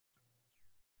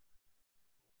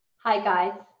Hi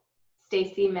guys,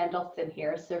 Stacey Mendelson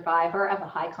here, survivor of a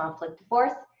high conflict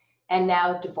divorce and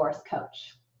now divorce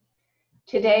coach.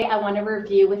 Today I want to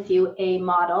review with you a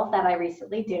model that I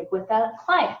recently did with a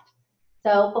client.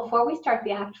 So before we start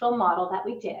the actual model that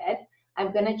we did,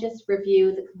 I'm going to just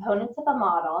review the components of a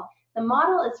model. The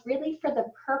model is really for the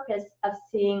purpose of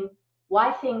seeing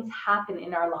why things happen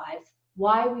in our lives,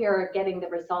 why we are getting the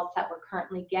results that we're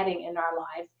currently getting in our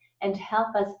lives, and to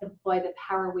help us employ the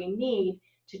power we need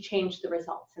to change the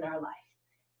results in our life.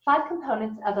 5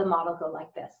 components of a model go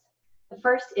like this. The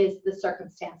first is the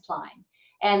circumstance line.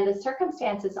 And the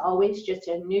circumstance is always just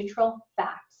a neutral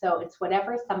fact. So it's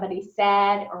whatever somebody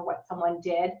said or what someone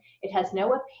did. It has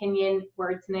no opinion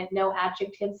words in it, no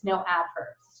adjectives, no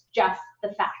adverbs, just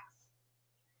the facts.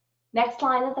 Next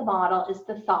line of the model is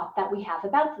the thought that we have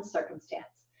about the circumstance.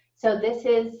 So this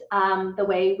is the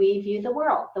way we view the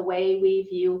world, the way we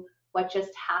view what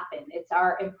just happened. It's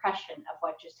our impression of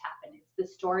what just happened. It's the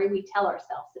story we tell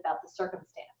ourselves about the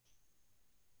circumstance.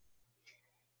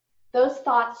 Those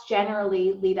thoughts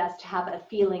generally lead us to have a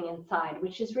feeling inside,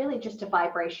 which is really just a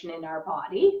vibration in our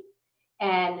body.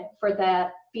 And for the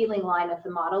feeling line of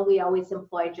the model, we always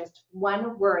employ just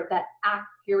one word that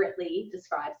accurately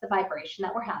describes the vibration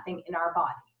that we're having in our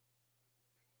body.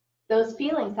 Those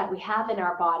feelings that we have in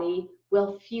our body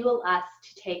will fuel us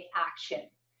to take action.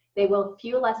 They will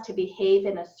fuel us to behave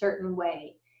in a certain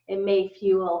way. It may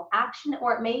fuel action,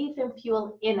 or it may even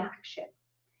fuel inaction.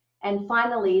 And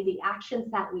finally, the actions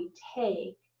that we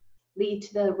take lead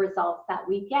to the results that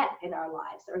we get in our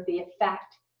lives, or the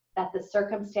effect that the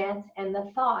circumstance and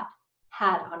the thought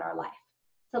had on our life.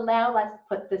 So now let's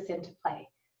put this into play.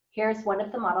 Here's one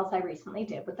of the models I recently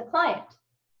did with a client.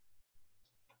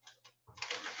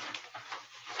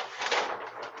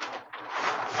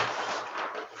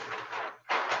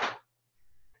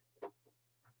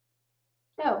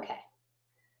 Okay.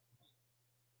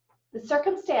 The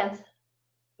circumstance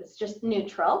was just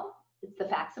neutral. It's the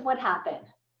facts of what happened.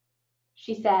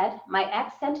 She said, my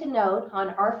ex sent a note on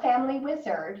our family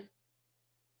wizard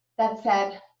that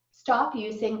said, stop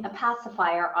using a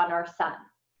pacifier on our son.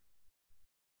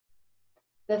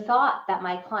 The thought that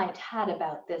my client had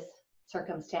about this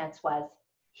circumstance was,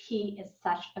 he is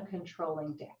such a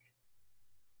controlling dick.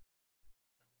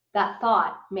 That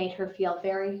thought made her feel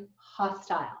very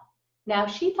hostile. Now,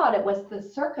 she thought it was the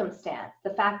circumstance,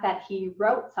 the fact that he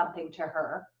wrote something to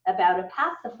her about a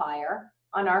pacifier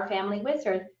on our family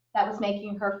wizard, that was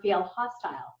making her feel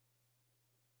hostile.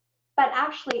 But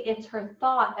actually, it's her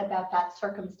thought about that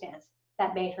circumstance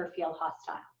that made her feel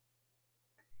hostile.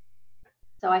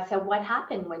 So I said, what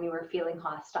happened when you were feeling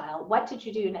hostile? What did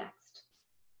you do next?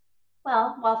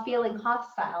 Well, while feeling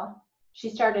hostile,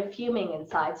 she started fuming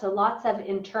inside, so lots of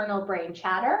internal brain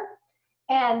chatter.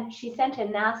 And she sent a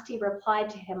nasty reply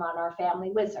to him on our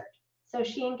family wizard. So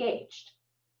she engaged.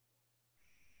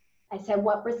 I said,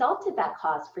 what result did that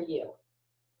cause for you?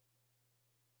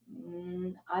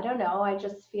 I don't know, I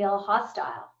just feel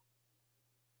hostile.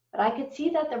 But I could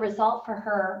see that the result for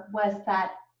her was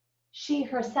that she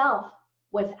herself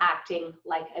was acting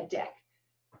like a dick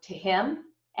to him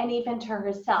and even to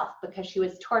herself, because she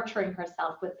was torturing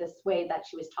herself with this way that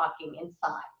she was talking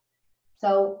inside.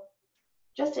 So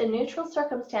just a neutral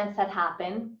circumstance that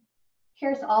happened.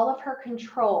 Here's all of her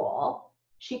control.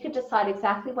 She could decide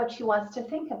exactly what she wants to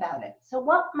think about it. So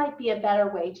what might be a better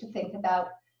way to think about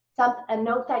a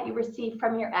note that you received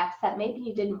from your ex that maybe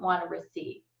you didn't want to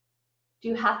receive? Do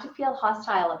you have to feel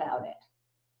hostile about it?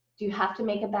 Do you have to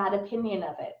make a bad opinion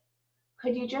of it?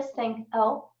 Could you just think,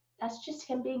 oh, that's just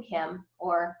him being him,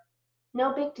 or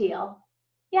no big deal.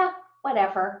 Yeah,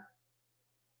 whatever.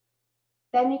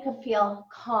 Then you can feel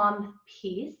calm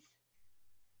peace,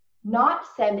 not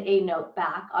send a note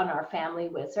back on our family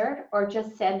wizard, or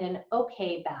just send an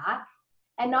okay back,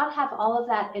 and not have all of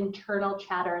that internal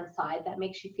chatter inside that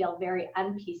makes you feel very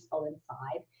unpeaceful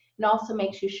inside, and also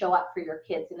makes you show up for your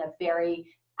kids in a very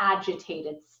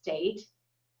agitated state.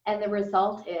 And the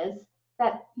result is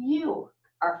that you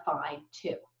are fine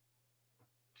too.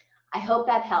 I hope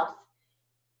that helps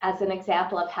as an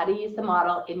example of how to use the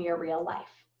model in your real life.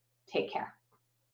 Take care.